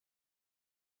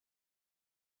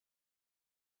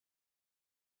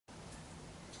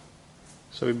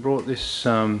So we brought this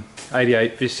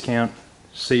 88 Viscount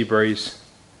Seabreeze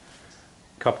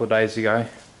a couple of days ago.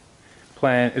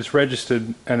 It's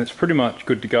registered and it's pretty much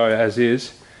good to go as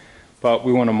is, but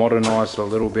we want to modernise it a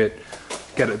little bit,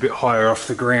 get it a bit higher off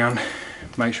the ground,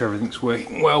 make sure everything's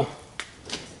working well.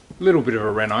 A little bit of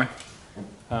a reno.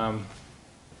 I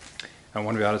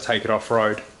want to be able to take it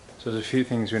off-road. So there's a few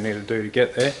things we need to do to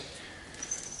get there.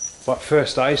 But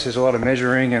first ace, there's a lot of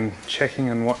measuring and checking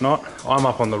and whatnot. I'm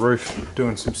up on the roof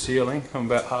doing some sealing. I'm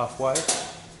about halfway.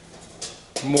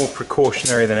 More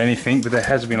precautionary than anything, but there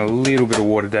has been a little bit of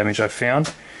water damage I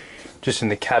found. Just in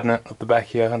the cabinet up the back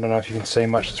here. I don't know if you can see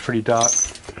much, it's pretty dark.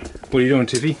 What are you doing,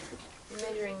 Tiffy?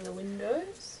 Measuring the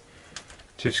windows.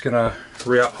 Just gonna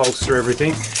reupholster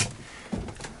everything.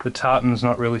 The tartan's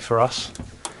not really for us.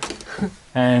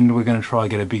 And we're gonna try and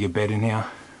get a bigger bed in here.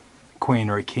 Queen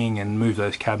or a king, and move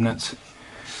those cabinets,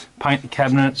 paint the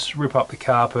cabinets, rip up the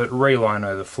carpet,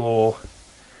 relino the floor,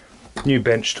 new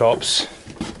bench tops,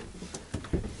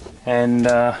 and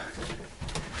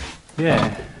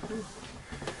yeah,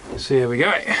 so here we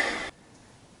go.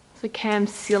 So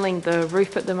Cam's sealing the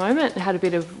roof at the moment. It had a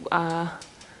bit of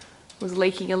was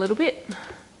leaking a little bit,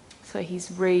 so he's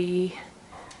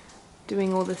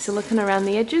doing all the silicone around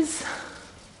the edges.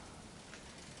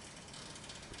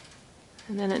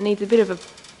 And then it needs a bit of a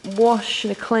wash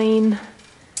and a clean.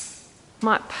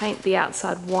 Might paint the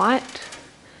outside white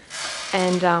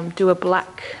and do a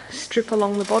black strip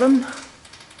along the bottom.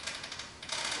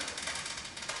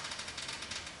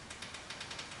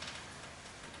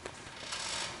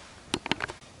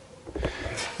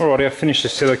 Alrighty, I finished the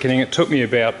siliconing. It took me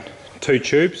about 2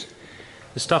 tubes.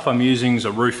 The stuff I'm using is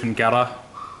a roof and gutter.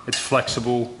 It's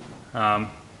flexible and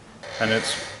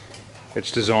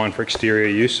it's designed for exterior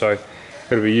use, so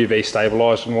it'll be UV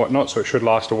stabilised and whatnot, so it should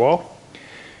last a while.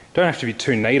 Don't have to be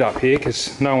too neat up here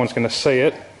because no one's going to see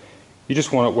it. You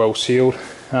just want it well sealed.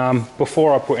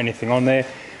 Before I put anything on there,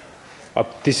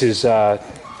 this is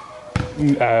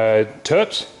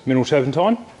terps, mineral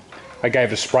turpentine. I gave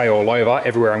it a spray all over,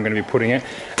 everywhere I'm going to be putting it,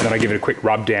 and then I give it a quick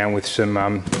rub down with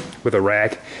some with a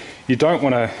rag. You don't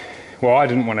want to, well, I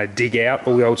didn't want to dig out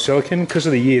all the old silicone. Because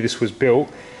of the year this was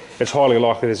built, it's highly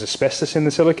likely there's asbestos in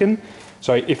the silicone.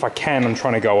 So if I can, I'm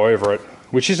trying to go over it,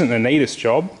 which isn't the neatest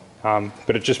job,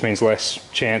 but it just means less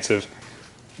chance of,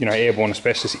 you know, airborne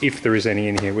asbestos if there is any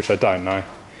in here, which I don't know.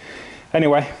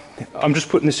 Anyway, I'm just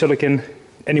putting the silicone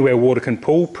anywhere water can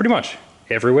pool, pretty much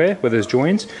everywhere where there's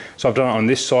joins. So I've done it on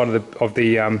this side of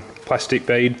the plastic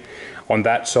bead, on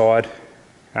that side,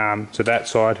 so that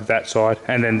side,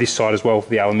 and then this side as well for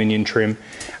the aluminium trim,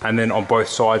 and then on both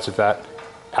sides of that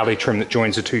alley trim that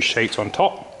joins the 2 sheets on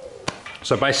top.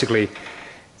 So basically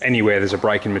anywhere there's a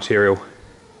break-in material.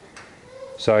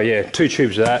 So yeah, 2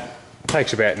 tubes of that,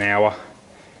 takes about an hour,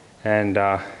 and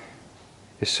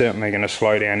it's certainly going to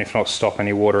slow down, if not stop,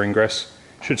 any water ingress.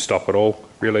 Should stop it all,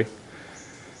 really.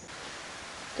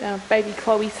 Baby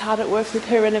Chloe's hard at work with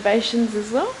her renovations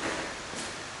as well.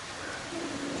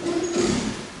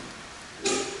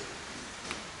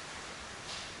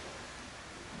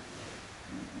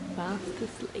 Fast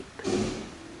asleep.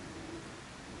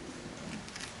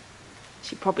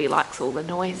 She probably likes all the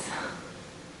noise.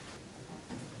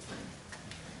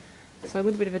 So a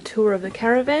little bit of a tour of the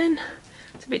caravan.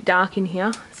 It's a bit dark in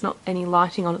here. It's not any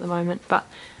lighting on at the moment, but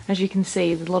as you can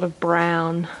see, there's a lot of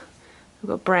brown. We've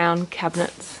got brown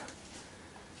cabinets,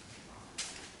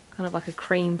 kind of like a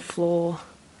cream floor,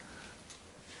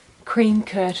 cream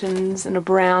curtains, and a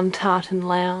brown tartan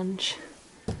lounge.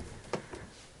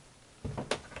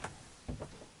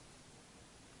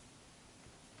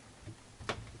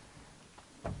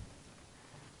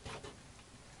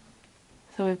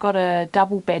 So we've got a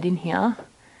double bed in here.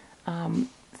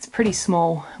 It's pretty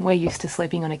small. We're used to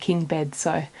sleeping on a king bed,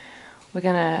 so we're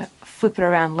going to flip it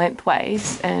around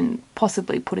lengthways and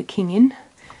possibly put a king in,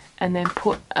 and then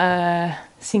put a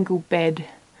single bed,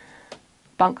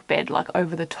 bunk bed, like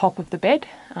over the top of the bed.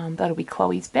 That'll be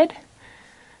Chloe's bed.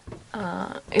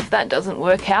 If that doesn't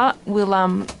work out,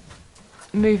 we'll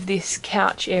move this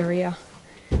couch area.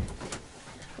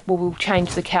 Well, we'll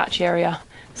change the couch area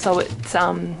so it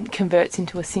converts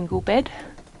into a single bed.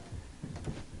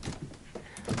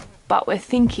 But we're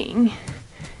thinking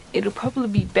it'll probably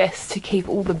be best to keep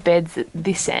all the beds at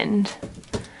this end,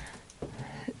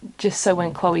 just so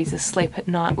when Chloe's asleep at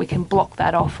night we can block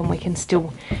that off and we can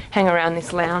still hang around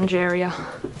this lounge area.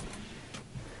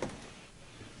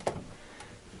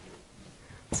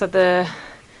 So the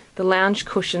lounge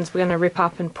cushions we're going to rip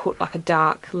up and put like a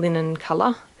dark linen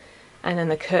colour, and then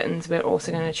the curtains we're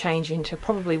also going to change into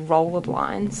probably roller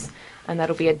blinds, and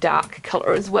that'll be a dark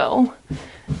colour as well.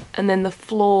 And then the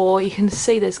floor, you can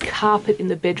see there's carpet in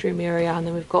the bedroom area, and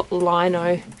then we've got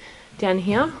lino down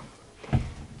here.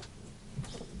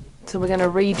 So we're going to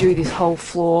redo this whole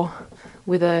floor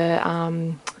with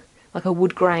a like a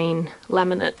wood grain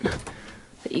laminate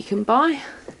that you can buy.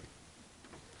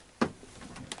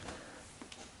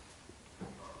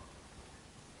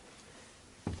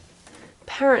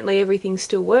 Apparently everything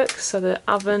still works, so the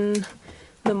oven,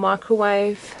 the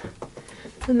microwave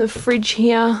and the fridge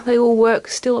here, they all work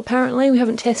still apparently. We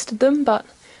haven't tested them, but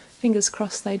fingers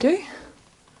crossed they do.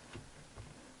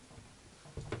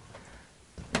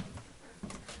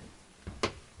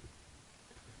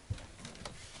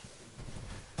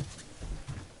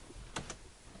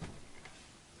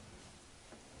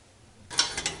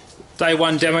 Day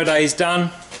one demo day is done.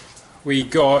 We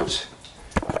got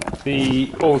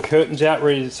all the curtains out,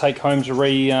 ready to take home to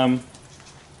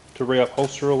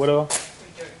reupholster or whatever.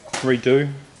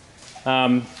 Redo.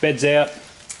 Bed's out.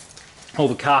 All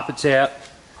the carpets out.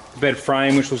 The bed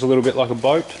frame, which was a little bit like a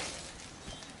boat.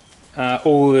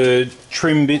 All the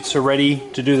trim bits are ready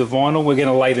to do the vinyl. We're going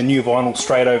to lay the new vinyl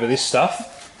straight over this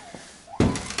stuff.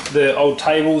 The old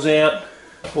table's out.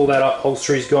 All that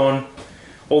upholstery's gone.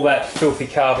 All that filthy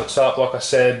carpet's up, like I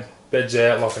said. Bed's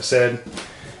out, like I said.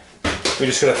 We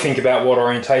just got to think about what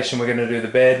orientation we're going to do the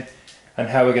bed and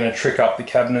how we're going to trick up the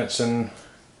cabinets and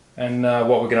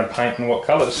what we're going to paint and what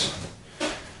colours.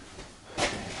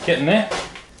 Getting there.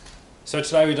 So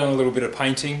today we've done a little bit of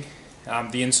painting,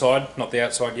 the inside, not the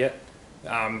outside yet.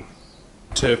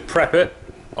 To prep it,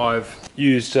 I've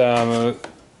used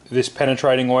this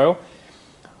penetrating oil.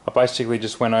 I basically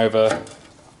just went over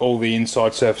all the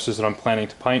inside surfaces that I'm planning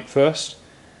to paint first.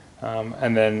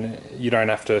 And then you don't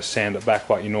have to sand it back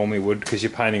like you normally would because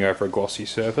you're painting over a glossy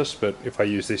surface, but if I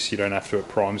use this you don't have to, it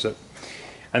primes it.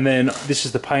 And then this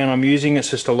is the paint I'm using.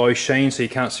 It's just a low sheen so you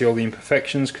can't see all the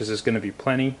imperfections because there's going to be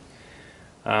plenty,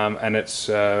 and it's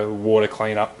water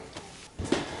cleanup.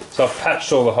 So I've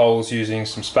patched all the holes using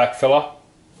some spack filler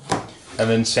and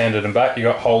then sanded them back. You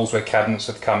got holes where cabinets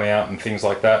have come out and things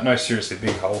like that. No seriously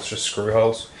big holes, just screw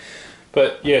holes.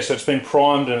 But yeah, so it's been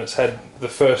primed and it's had the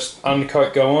first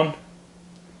undercoat go on.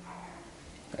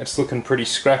 It's looking pretty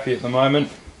scrappy at the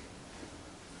moment,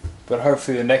 but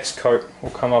hopefully the next coat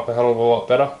will come up a hell of a lot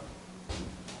better.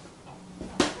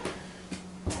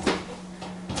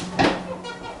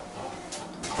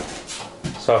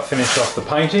 So I finished off the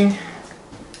painting,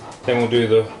 then we'll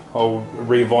do I'll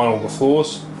re-vinyl the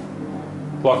floors.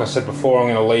 Like I said before, I'm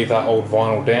going to leave that old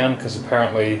vinyl down because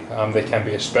apparently there can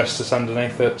be asbestos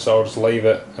underneath it, so I'll just leave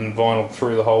it and vinyl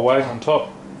through the whole way on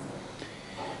top.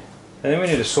 And then we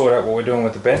need to sort out what we're doing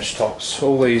with the bench tops.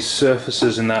 All these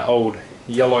surfaces in that old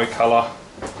yellow colour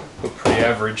look pretty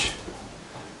average.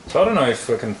 So I don't know if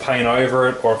I can paint over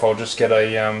it or if I'll just get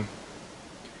a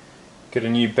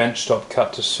new bench top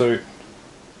cut to suit.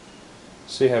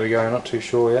 See how we go, not too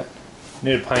sure yet.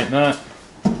 Need to paint that.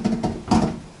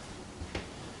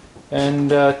 And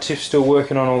Tiff's still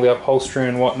working on all the upholstery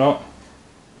and whatnot.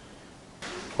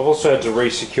 I've also had to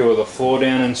re-secure the floor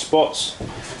down in spots.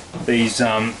 These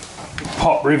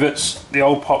pop rivets, the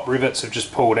old pop rivets have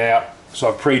just pulled out, so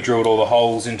I've pre-drilled all the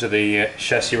holes into the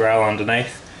chassis rail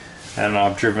underneath, and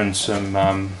I've driven some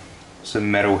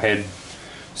metal head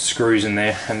screws in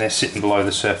there, and they're sitting below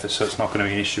the surface, so it's not going to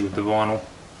be an issue with the vinyl.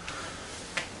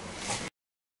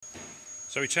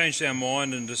 So we changed our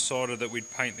mind and decided that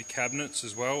we'd paint the cabinets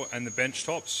as well and the bench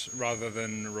tops rather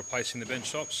than replacing the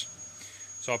bench tops.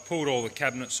 So I pulled all the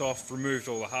cabinets off, removed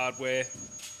all the hardware.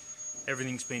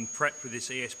 Everything's been prepped with this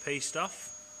ESP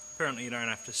stuff. Apparently you don't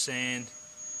have to sand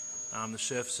the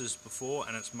surfaces before,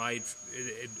 and it's made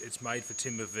for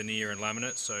timber veneer and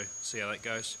laminate, so see how that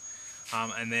goes.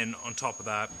 And then on top of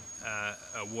that,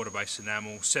 a water-based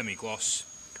enamel, semi-gloss.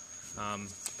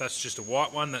 That's just a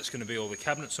white one, that's going to be all the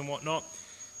cabinets and whatnot.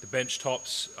 The bench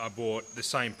tops, I bought the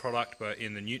same product but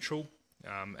in the neutral,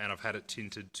 and I've had it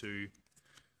tinted to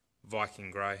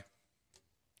Viking grey,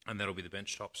 and that'll be the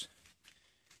bench tops.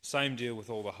 Same deal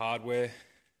with all the hardware,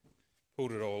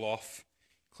 pulled it all off,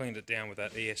 cleaned it down with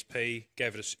that ESP,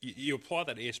 gave it you apply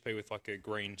that ESP with like a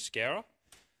green scourer,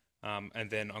 and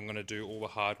then I'm going to do all the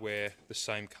hardware the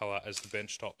same colour as the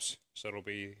bench tops, so it'll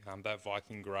be that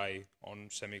Viking grey on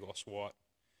semi-gloss white.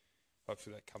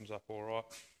 Hopefully that comes up alright.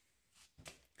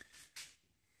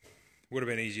 Would have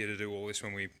been easier to do all this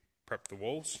when we prepped the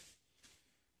walls,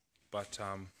 but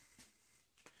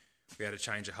we had a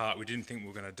change of heart. We didn't think we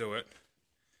were going to do it,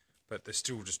 but there's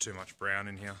still just too much brown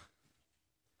in here.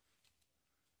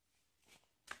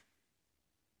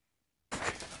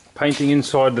 Painting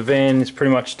inside the van is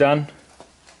pretty much done.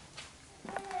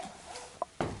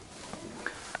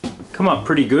 come up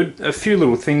pretty good. A few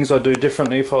little things I'd do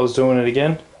differently if I was doing it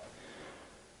again.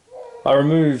 I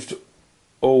removed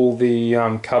all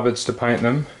the cupboards to paint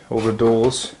them, all the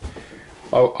doors.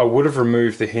 I would have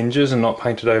removed the hinges and not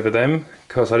painted over them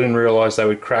because I didn't realise they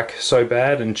would crack so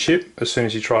bad and chip as soon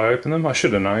as you try to open them. I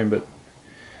should have known, but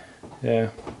yeah.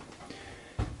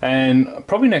 And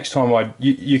probably next time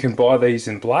you can buy these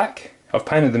in black. I've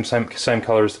painted them same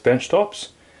colour as the bench tops,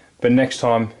 but next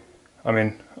time, I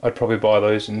mean, I'd probably buy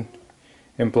those in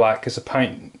black because the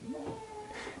paint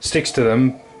sticks to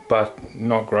them, but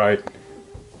not great.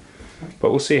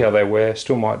 But we'll see how they wear.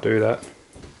 Still might do that.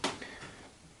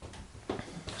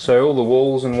 So all the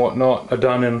walls and whatnot are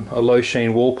done in a low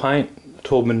sheen wall paint,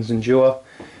 Taubman's Endure,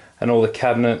 and all the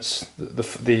cabinets,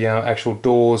 the actual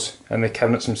doors and the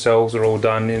cabinets themselves are all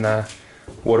done in a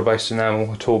water-based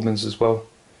enamel, Taubman's as well.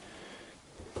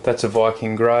 That's a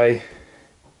Viking Grey,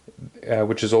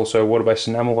 which is also a water-based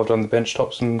enamel. I've done the bench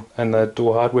tops and the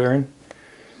door hardware in.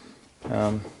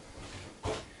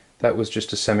 That was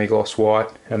just a semi-gloss white,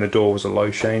 and the door was a low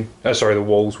sheen. Sorry, the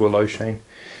walls were low sheen.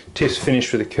 Tiff's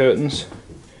finished with the curtains.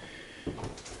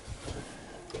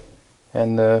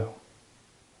 And the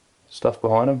stuff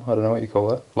behind them, I don't know what you call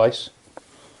that, lace.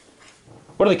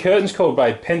 What are the curtains called,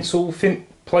 babe? Pencil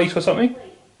pleat or something?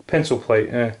 Pencil pleat,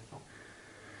 yeah.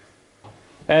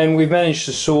 And we've managed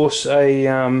to source a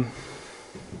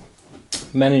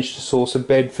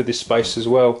bed for this space as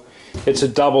well. It's a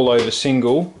double over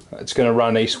single. It's going to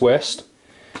run east-west,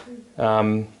 but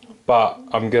I'm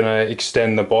going to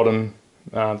extend the bottom,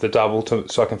 the double,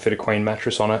 so I can fit a queen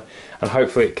mattress on it, and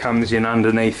hopefully it comes in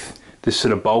underneath this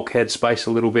sort of bulkhead space a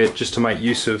little bit, just to make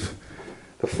use of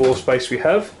the floor space we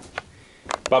have.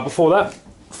 But before that,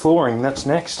 flooring, that's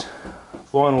next.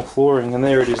 Vinyl flooring, and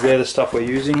there it is there, the stuff we're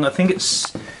using. I think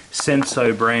it's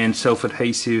Senso brand,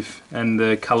 self-adhesive, and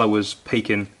the colour was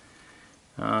pecan.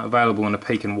 Available in a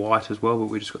pecan white as well, but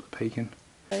we just got the pecan.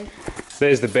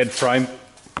 There's the bed frame.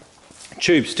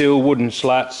 Tube steel, wooden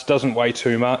slats, doesn't weigh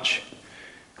too much.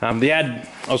 The ad,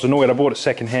 I was annoyed, I bought it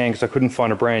second hand because I couldn't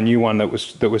find a brand new one that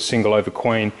was single over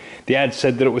queen. The ad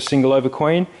said that it was single over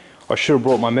queen. I should have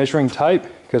brought my measuring tape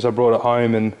because I brought it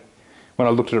home, and when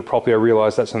I looked at it properly I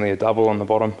realised that's only a double on the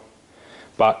bottom.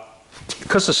 But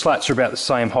because the slats are about the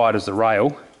same height as the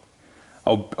rail,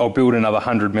 I'll build another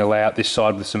 100mm out this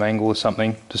side with some angle or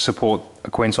something to support a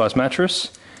queen size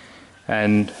mattress,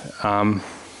 and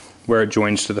where it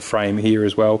joins to the frame here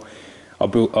as well,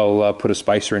 I'll put a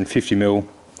spacer in 50mm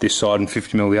this side and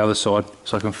 50mm the other side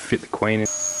so I can fit the queen in.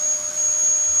 So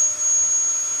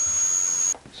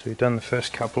we've done the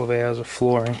first couple of hours of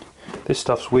flooring. This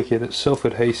stuff's wicked, it's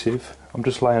self-adhesive. I'm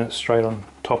just laying it straight on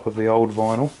top of the old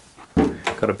vinyl.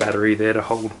 Got a battery there to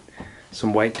hold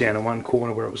some weight down in one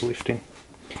corner where it was lifting.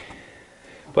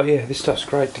 But yeah, this stuff's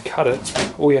great. To cut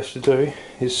it, all you have to do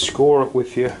is score it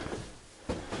with your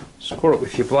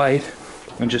blade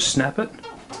and just snap it,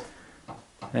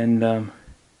 and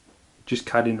just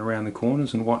cut in around the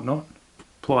corners and whatnot.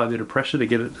 Apply a bit of pressure to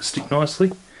get it to stick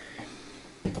nicely.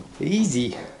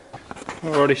 Easy.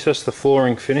 Alrighty, so that's the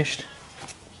flooring finished.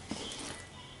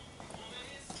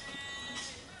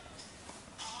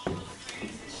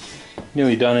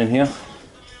 Nearly done in here.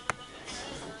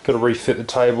 Got to refit the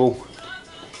table,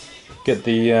 get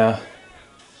the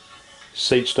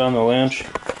seats done, the lounge,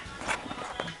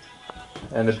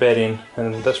 and the bed in,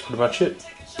 and that's pretty much it.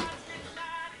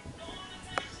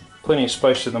 Plenty of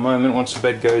space at the moment. Once the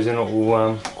bed goes in, it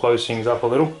will close things up a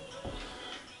little,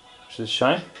 which is a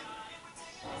shame.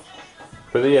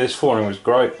 But yeah, this flooring was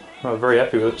great. I'm very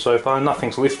happy with it so far.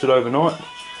 Nothing's lifted overnight.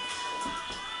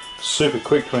 Super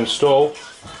quick to install,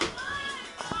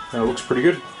 and it looks pretty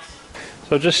good.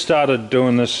 So I just started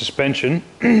doing the suspension.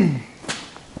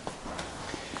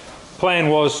 Plan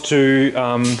was to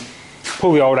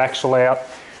pull the old axle out,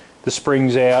 the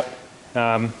springs out,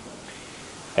 and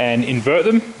invert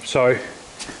them. So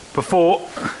before,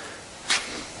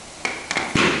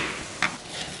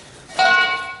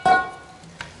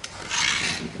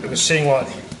 it was sitting like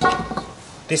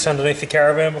this underneath the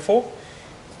caravan before.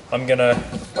 I'm going to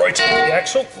rotate the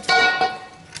axle,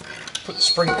 put the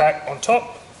spring pack on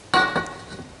top,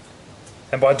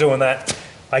 and by doing that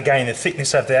I gain the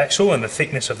thickness of the axle and the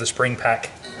thickness of the spring pack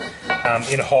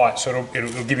in height, so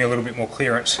it'll give me a little bit more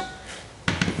clearance.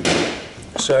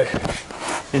 So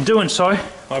in doing so,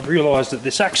 I've realised that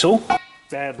this axle is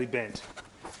badly bent.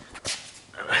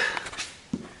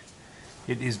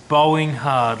 It is bowing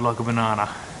hard like a banana.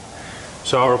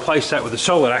 So I'll replace that with a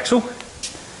solid axle,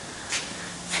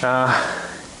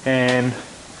 and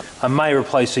I may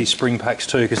replace these spring packs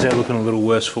too because they're looking a little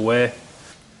worse for wear.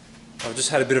 I've just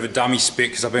had a bit of a dummy spit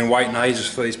because I've been waiting ages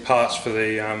for these parts for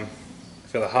the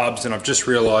for the hubs, and I've just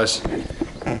realised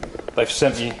they've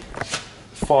sent me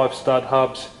 5 stud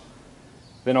hubs.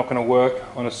 They're not going to work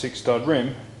on a 6 stud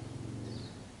rim,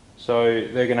 so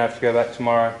they're going to have to go back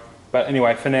tomorrow. But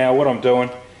anyway, for now, what I'm doing,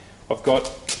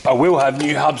 I will have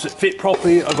new hubs that fit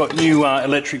properly. I've got new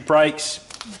electric brakes,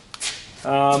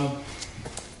 all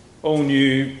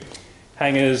new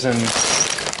hangers and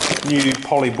new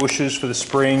poly bushes for the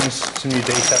springs, some new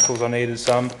D-tackles I needed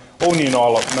some, all new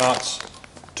nylock nuts,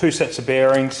 2 sets of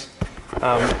bearings,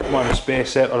 one spare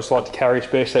set. I just like to carry a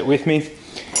spare set with me.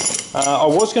 I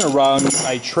was going to run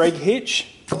a Treg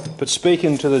hitch, but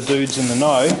speaking to the dudes in the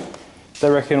know, they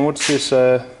reckon, what's this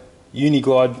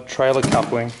Uniglide trailer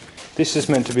coupling? This is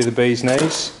meant to be the bee's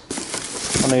knees.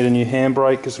 I need a new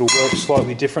handbrake because it'll work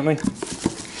slightly differently.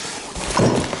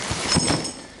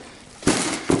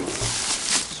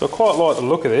 So I quite like the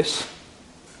look of this.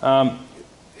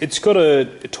 It's got a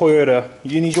Toyota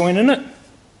uni joint in it,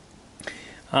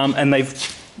 and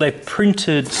they've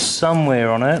printed somewhere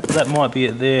on it. That might be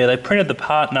it there. They printed the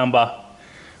part number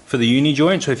for the uni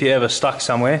joint. So if you're ever stuck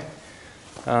somewhere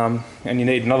and you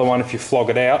need another one, if you flog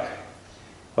it out,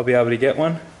 I'll be able to get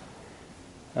one.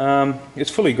 It's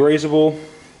fully greasable.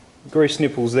 Grease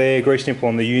nipples there. Grease nipple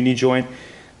on the uni joint.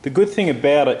 The good thing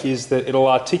about it is that it'll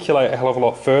articulate a hell of a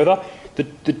lot further.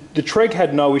 The Treg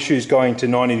had no issues going to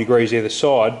 90 degrees either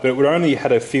side, but it would only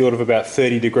had a field of about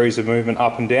 30 degrees of movement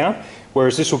up and down,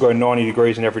 whereas this will go 90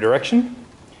 degrees in every direction.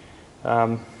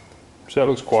 So that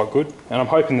looks quite good, and I'm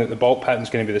hoping that the bolt pattern's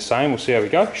going to be the same. We'll see how we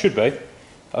go. Should be.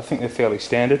 I think they're fairly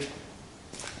standard.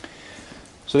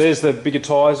 So there's the bigger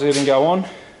tyres that are going to go on.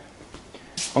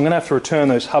 I'm going to have to return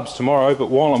those hubs tomorrow, but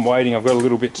while I'm waiting, I've got a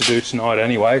little bit to do tonight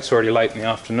anyway. It's already late in the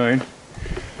afternoon.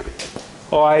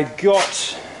 I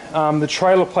got the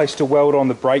trailer place to weld on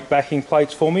the brake backing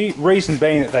plates for me. Reason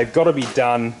being that they've got to be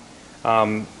done,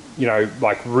 you know,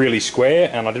 like really square,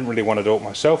 and I didn't really want to do it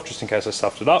myself just in case I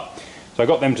stuffed it up. So I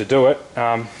got them to do it,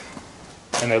 and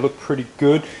they look pretty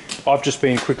good. I've just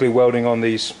been quickly welding on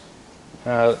these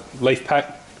leaf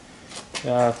pack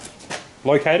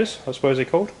locators, I suppose they're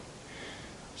called.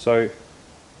 So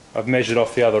I've measured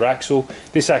off the other axle.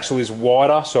 This axle is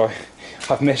wider, so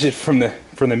I've measured from the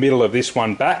middle of this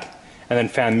one back, and then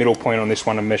found middle point on this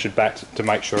one and measured back to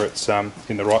make sure it's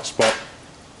in the right spot.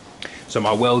 So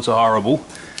my welds are horrible,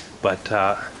 but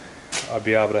I'll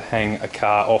be able to hang a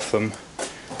car off them.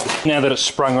 Now that it's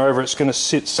sprung over, it's going to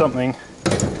sit something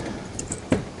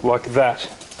like that.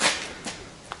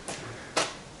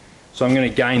 So I'm going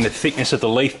to gain the thickness of the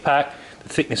leaf pack, the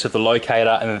thickness of the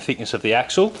locator, and the thickness of the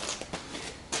axle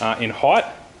in height,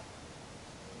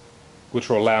 which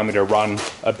will allow me to run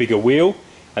a bigger wheel.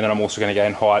 And then I'm also going to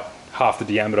gain height, half the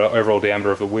diameter, overall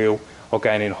diameter of the wheel, I'll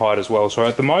gain in height as well. So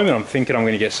at the moment I'm thinking I'm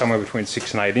going to get somewhere between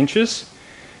 6 and 8 inches,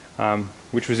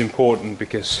 which was important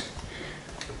because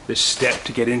this step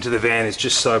to get into the van is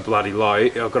just so bloody low.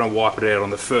 I'm going to wipe it out on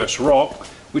the first rock,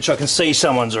 which I can see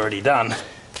someone's already done.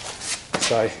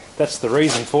 So that's the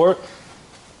reason for it.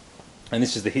 And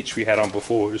this is the hitch we had on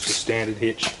before, just a standard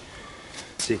hitch.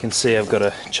 So you can see I've got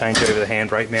to change over the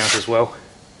handbrake mount as well.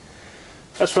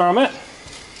 That's where I'm at.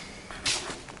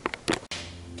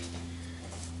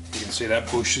 You can see that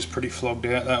bush is pretty flogged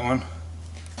out, that one.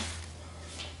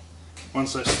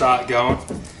 Once they start going,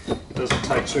 it doesn't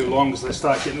take too long because they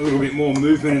start getting a little bit more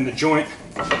movement in the joint.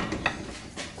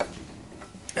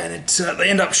 And they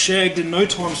end up shagged in no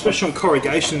time, especially on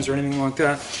corrugations or anything like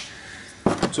that.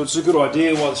 So it's a good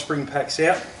idea while the spring pack's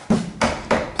out.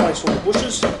 Place all the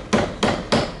bushes.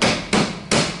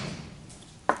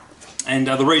 And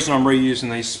the reason I'm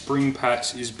reusing these spring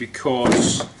packs is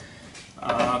because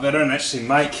they don't actually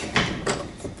make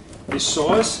this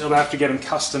size. I'll have to get them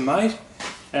custom made.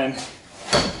 And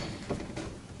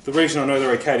the reason I know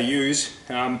they're okay to use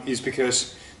is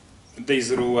because these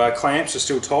little clamps are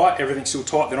still tight, everything's still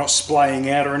tight, they're not splaying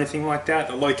out or anything like that,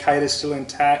 the locator's still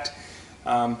intact,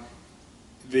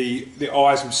 the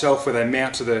eyes themselves where they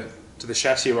mount to the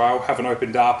chassis rail haven't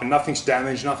opened up and nothing's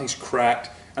damaged, nothing's cracked,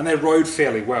 and they rode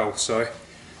fairly well. So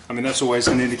I mean that's always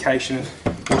an indication of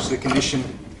what's the condition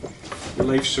the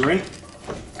leaves are in.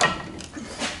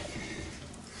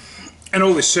 And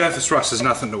all this surface rust is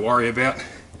nothing to worry about.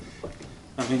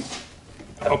 I mean,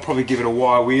 I'll probably give it a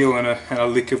wire wheel and a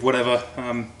lick of whatever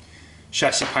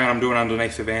chassis paint I'm doing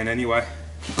underneath the van anyway.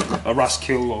 A rust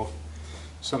kill or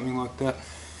something like that.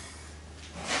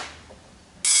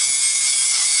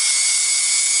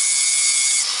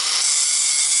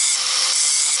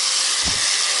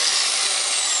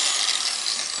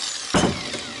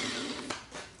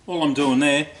 All I'm doing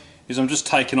there is I'm just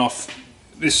taking off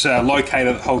this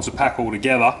locator that holds the pack all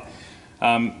together.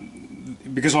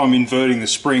 because I'm inverting the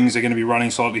springs, they're going to be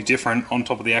running slightly different on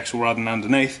top of the axle rather than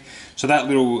underneath. So that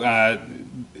little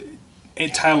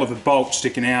tail of the bolt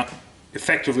sticking out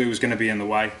effectively was going to be in the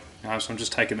way. So I'm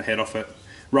just taking the head off it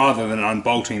rather than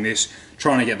unbolting this,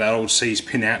 trying to get that old C's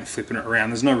pin out and flipping it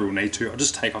around. There's no real need to. I'll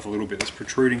just take off a little bit that's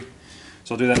protruding.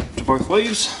 So I'll do that to both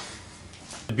leaves.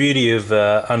 The beauty of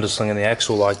underslinging the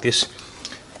axle like this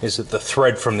is that the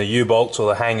thread from the U-bolts or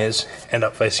the hangers end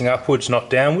up facing upwards, not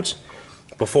downwards.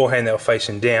 Beforehand they were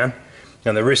facing down,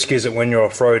 and the risk is that when you're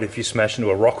off-road, if you smash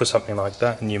into a rock or something like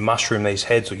that and you mushroom these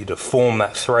heads or you deform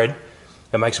that thread,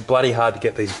 it makes it bloody hard to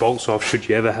get these bolts off should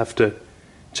you ever have to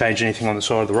change anything on the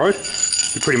side of the road.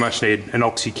 You pretty much need an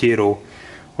oxy kit or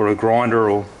a grinder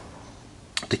or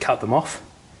to cut them off.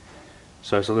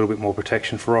 So it's a little bit more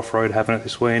protection for off-road having it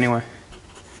this way anyway.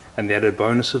 And the added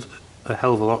bonus of a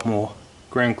hell of a lot more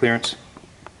ground clearance.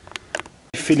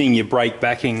 Fitting your brake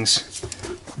backings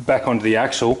back onto the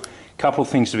axle, a couple of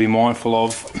things to be mindful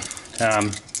of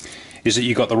is that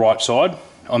you've got the right side.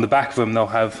 On the back of them they'll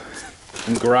have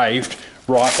engraved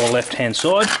right or left hand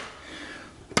side.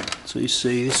 So you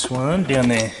see this one down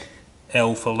there,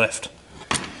 L for left.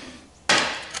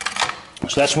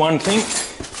 So that's one thing.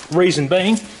 Reason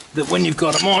being that when you've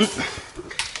got them on,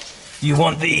 you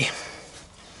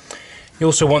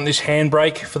also want this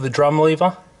handbrake for the drum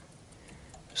lever.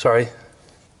 Sorry,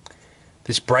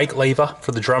 this brake lever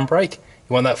for the drum brake.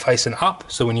 You want that facing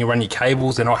up, so when you run your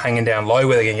cables, they're not hanging down low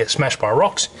where they're going to get smashed by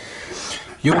rocks.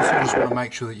 You also just want to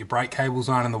make sure that your brake cables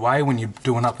aren't in the way when you're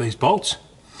doing up these bolts.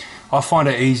 I find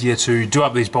it easier to do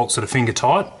up these bolts that are finger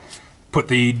tight, put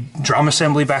the drum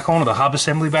assembly back on or the hub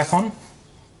assembly back on,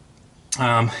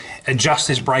 adjust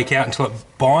this brake out until it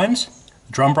binds,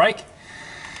 the drum brake,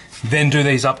 then do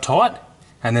these up tight,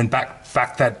 and then back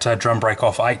that drum brake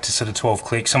off 8 to sort of 12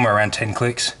 clicks, somewhere around 10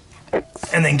 clicks,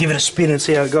 and then give it a spin and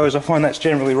see how it goes. I find that's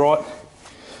generally right,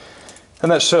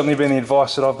 and that's certainly been the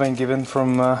advice that I've been given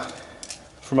from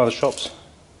other shops.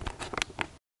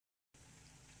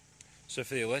 So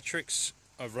for the electrics,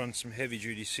 I've run some heavy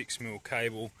duty 6mm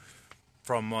cable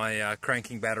from my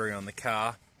cranking battery on the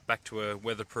car back to a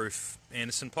weatherproof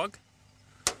Anderson plug.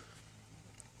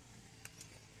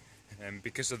 And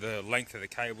because of the length of the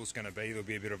cable is going to be, there'll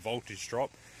be a bit of voltage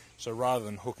drop. So rather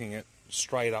than hooking it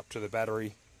straight up to the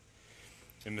battery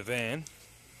in the van,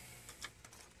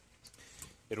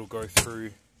 it'll go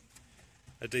through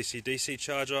a DC-DC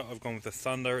charger. I've gone with the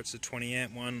Thunder, it's a 20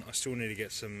 amp one. I still need to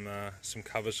get some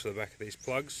covers for the back of these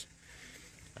plugs.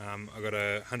 I've got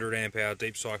a 100 amp hour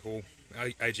deep cycle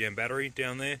AGM battery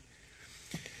down there.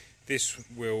 This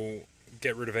will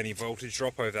get rid of any voltage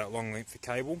drop over that long length of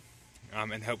cable,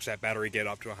 and helps that battery get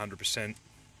up to 100%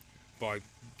 by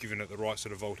giving it the right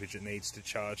sort of voltage it needs to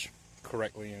charge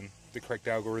correctly and the correct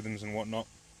algorithms and whatnot.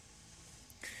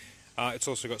 It's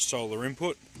also got solar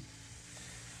input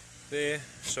there,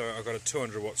 so I've got a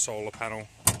 200 watt solar panel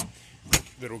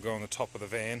that'll go on the top of the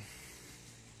van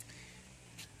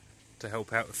to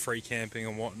help out with free camping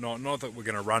and whatnot. Not that we're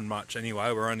going to run much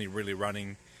anyway, we're only really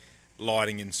running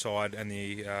lighting inside and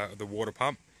the water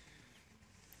pump.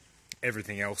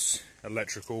 Everything else,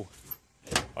 electrical,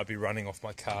 I'd be running off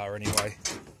my car anyway.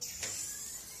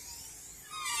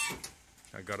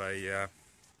 I got a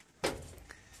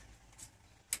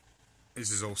this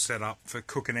is all set up for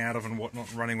cooking out of and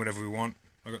whatnot, running whatever we want.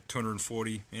 I've got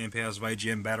 240 amp hours of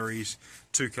AGM batteries,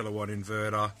 2 kilowatt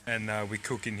inverter, and we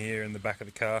cook in here in the back of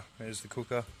the car. There's the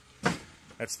cooker.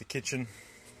 That's the kitchen.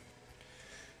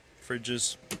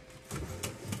 Fridges.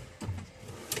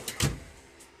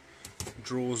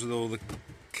 Drawers with all the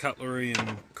cutlery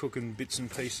and cooking bits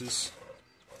and pieces.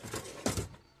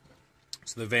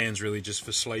 So the van's really just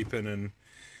for sleeping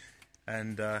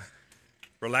and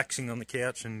relaxing on the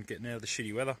couch and getting out of the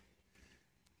shitty weather.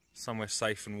 Somewhere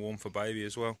safe and warm for baby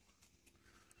as well.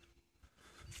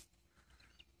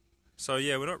 So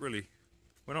yeah, we're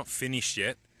not finished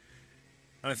yet.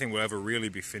 I don't think we'll ever really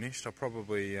be finished. I'll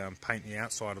probably paint the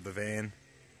outside of the van.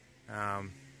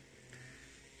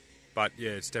 But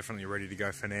yeah, it's definitely ready to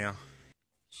go for now.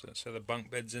 So that's how the bunk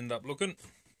beds end up looking.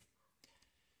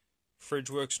 Fridge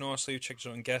works nicely. We checked it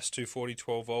on gas, 240,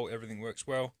 12 volt, everything works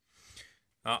well.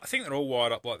 I think they're all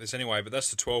wired up like this anyway, but that's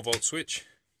the 12 volt switch.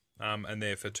 And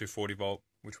they're for 240 volt,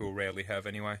 which we'll rarely have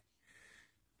anyway.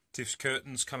 Tiff's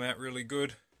curtains come out really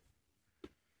good.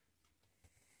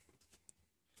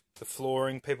 The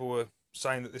flooring, people were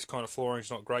saying that this kind of flooring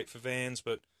is not great for vans,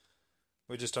 but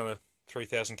we've just done a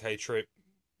 3,000k trip,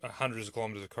 hundreds of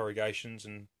kilometres of corrugations,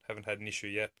 and haven't had an issue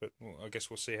yet, but I guess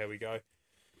we'll see how we go.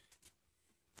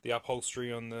 The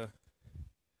upholstery on the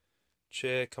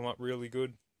chair come up really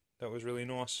good. That was really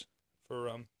nice for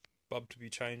Bub to be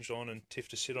changed on and Tiff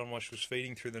to sit on while she was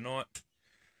feeding through the night.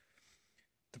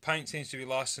 The paint seems to be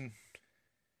lasting,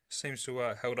 seems to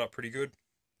have held up pretty good.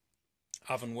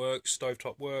 Oven works,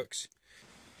 stovetop works.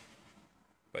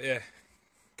 But yeah,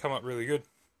 come up really good.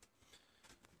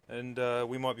 And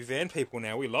we might be van people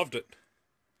now, we loved it.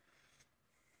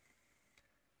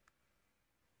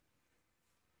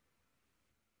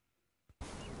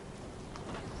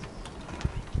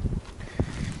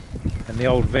 And the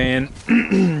old van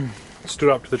stood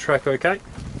up to the track okay,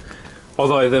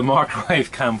 although the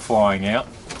microwave came flying out.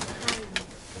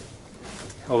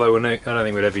 Although I don't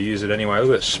think we'd ever use it anyway.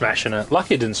 Look at it smashing it.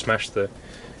 Lucky it didn't smash the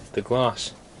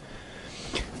glass.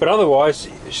 But otherwise,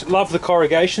 love the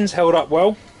corrugations, held up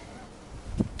well.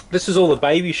 This is all the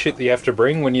baby shit that you have to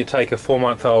bring when you take a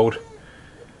 4-month-old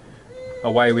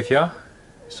away with you.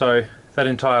 So that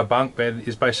entire bunk bed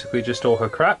is basically just all her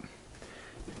crap.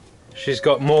 She's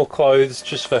got more clothes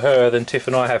just for her than Tiff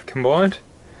and I have combined.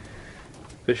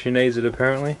 But she needs it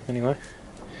apparently, anyway.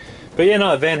 But yeah,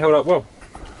 no, the van held up well.